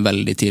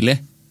veldig tidlig.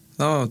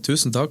 Ja,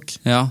 tusen takk.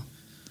 Ja.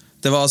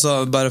 Det var altså,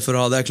 bare for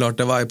å ha det klart,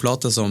 det var en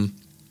plate som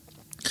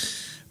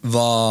det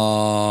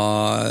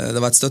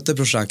var et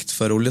støtteprosjekt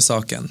for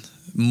oljesaken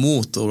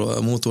mot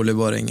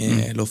oljeboring i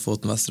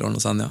Lofoten, Vesterålen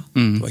og Senja.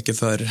 Det var ikke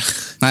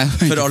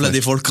for alle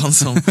de folkene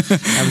som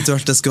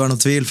eventuelt det skulle være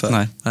noe tvil for.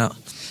 Nei. Ja.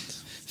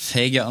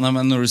 Feig, ja. Nei,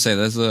 men når du sier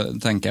det, så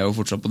tenker jeg jo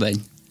fortsatt på den.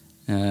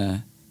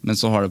 Men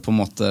så har det på en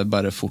måte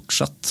bare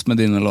fortsatt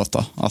med dine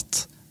låter,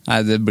 at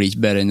nei, det blir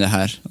ikke bedre enn det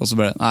her. Og så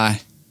bare, nei,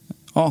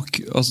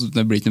 altså,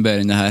 det blir ikke noe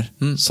bedre enn det her.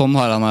 Sånn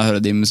har jeg når jeg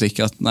hører din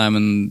musikk, at nei,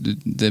 men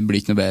det blir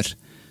ikke noe bedre.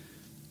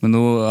 Men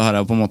nå har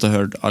jeg på en måte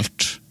hørt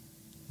alt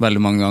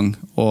veldig mange ganger,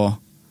 og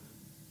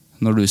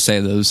når du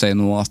sier det du sier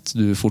nå, at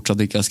du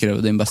fortsatt ikke har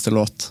skrevet din beste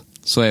låt,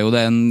 så jo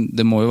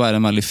det må jo være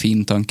en veldig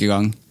fin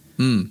tankegang.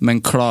 Men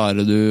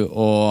klarer du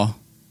å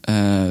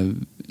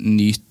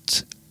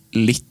nyte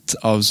litt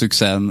av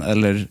suksessen,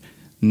 eller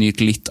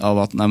nyte litt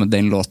av at nei, men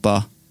den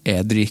låta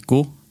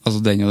dritgod,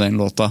 altså den og den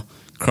låta,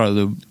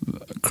 klarer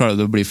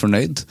du å bli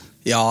fornøyd?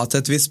 Ja,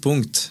 til et visst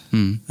punkt.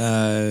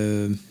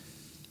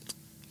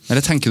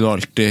 Eller tenker du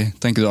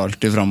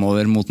alltid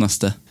fremover mot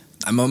neste?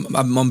 Nei,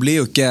 man blir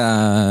jo ikke,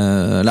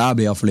 eller jeg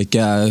blir i hvert fall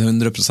ikke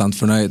 100%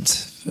 fornøyd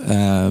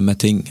med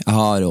ting. Jeg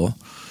har jo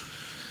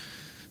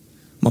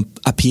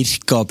jeg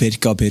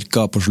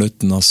pirker på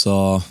slutten, og så,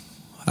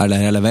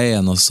 eller hele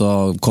veien, og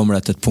så kommer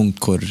det til et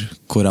punkt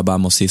hvor jeg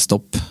bare må si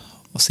stopp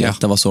og si at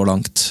det var så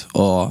langt,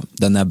 og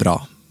den bra.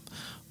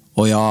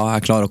 Og ja,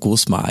 jeg klarer å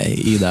kose meg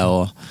i det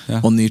og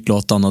nyte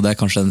låtene, og det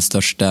kanskje den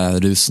største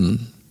rusen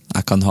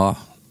jeg kan ha.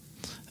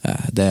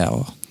 Det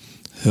å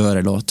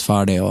høre låt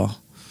ferdig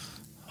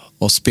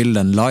og spille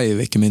den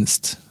live, ikke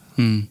minst.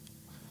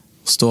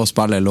 Stå og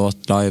spille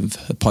låt live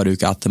et par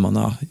uker etter man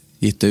har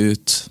gitt det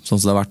ut, sånn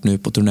som det har vært nå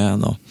på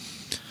turneen, og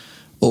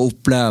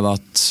oppleve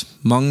at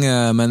mange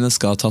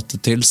mennesker har tatt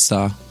det til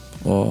seg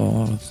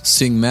og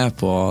synger med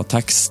på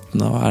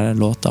teksten og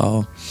låta,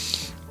 og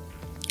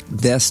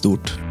det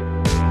stort.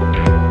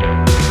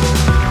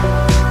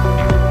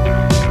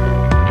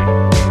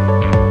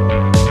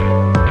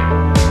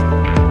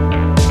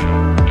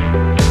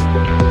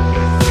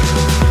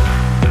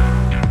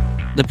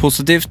 Det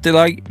positivt i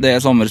dag,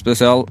 det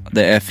sommerspesial,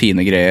 det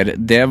fine greier.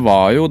 Det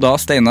var jo da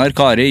Steinar,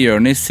 Kari,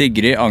 Jørnis,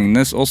 Sigrid,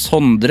 Agnes og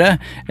Sondre.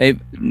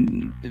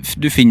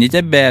 Du finner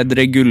ikke en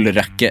bedre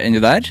gullrekke enn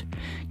det der.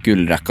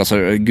 Gullrekka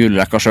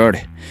selv.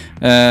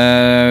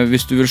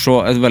 Hvis du vil se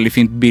et veldig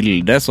fint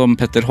bilde som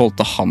Petter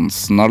Holte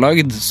Hansen har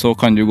lagd, så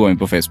kan du gå inn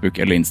på Facebook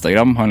eller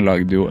Instagram. Han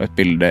lagde jo et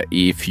bilde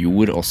i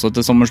fjor også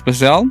til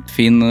sommerspesial.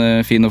 Fin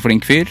og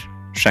flink fyr.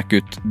 Sjekk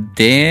ut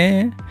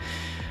det.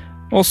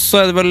 Og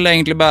så det vel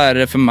egentlig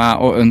bare for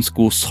meg å ønske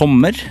god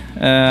sommer.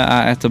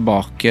 Jeg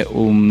tilbake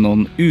om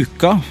noen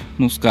uker.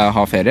 Nå skal jeg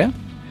ha ferie,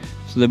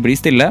 så det blir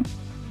stille.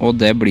 Og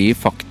det blir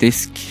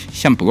faktisk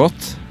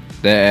kjempegodt.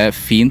 Det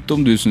fint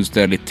om du synes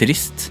det litt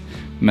trist,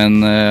 men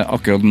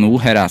akkurat nå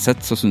her jeg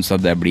sett, så synes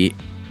jeg det blir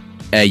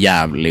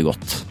jævlig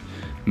godt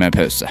med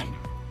pause.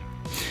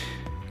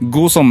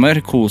 God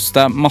sommer, kos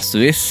deg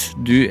massevis.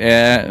 Du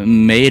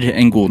mer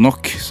enn god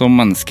nok som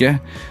menneske.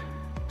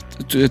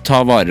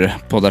 Ta vare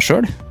på deg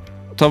selv.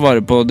 Ta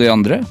vare på de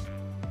andre.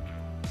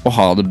 Og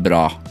ha det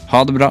bra.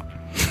 Ha det bra.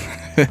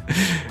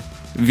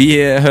 Vi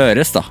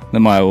høres da,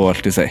 det må jeg jo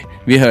alltid si.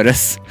 Vi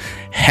høres.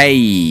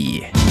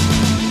 Hei!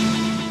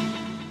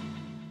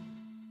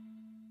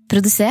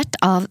 Produsert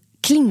av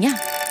Klinge.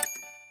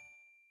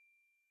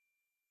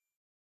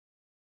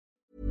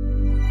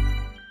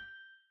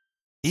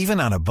 Even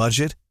on a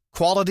budget,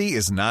 quality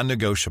is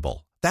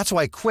non-negotiable. That's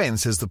why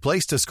Quince is the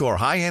place to score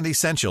high-end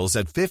essentials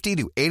at 50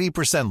 to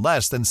 80%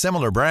 less than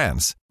similar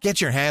brands.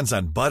 Get your hands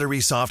on buttery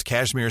soft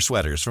cashmere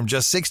sweaters from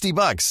just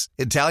 $60,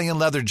 Italian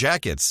leather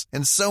jackets,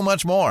 and so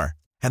much more.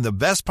 And the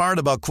best part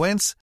about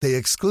Quince, they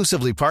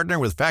exclusively partner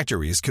with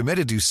factories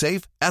committed to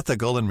safe,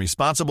 ethical, and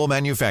responsible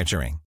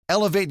manufacturing.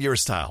 Elevate your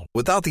style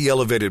without the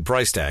elevated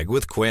price tag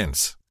with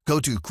Quince. Go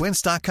to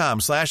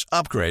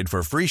quince.com/upgrade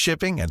for free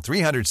shipping and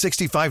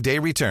 365-day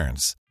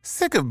returns.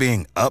 Sick of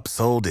being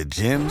upsold at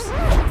gyms?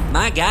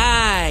 My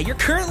guy, you're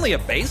currently a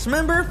base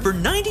member. For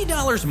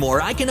 $90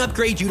 more, I can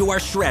upgrade you to our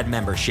Shred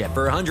membership.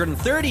 For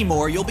 $130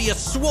 more, you'll be a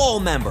Swole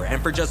member.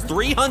 And for just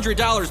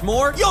 $300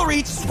 more, you'll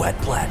reach Sweat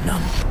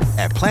Platinum.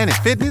 At Planet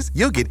Fitness,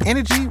 you'll get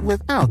energy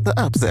without the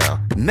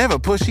upsell. Never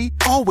pushy,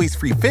 always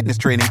free fitness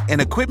training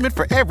and equipment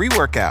for every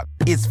workout.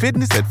 It's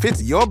fitness that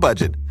fits your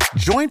budget.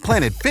 Join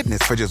Planet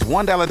Fitness for just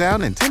 $1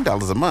 down and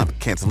 $10 a month.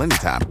 Cancel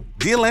anytime.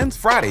 Deal ends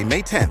Friday,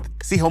 May 10th.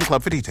 See Home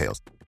Club for details.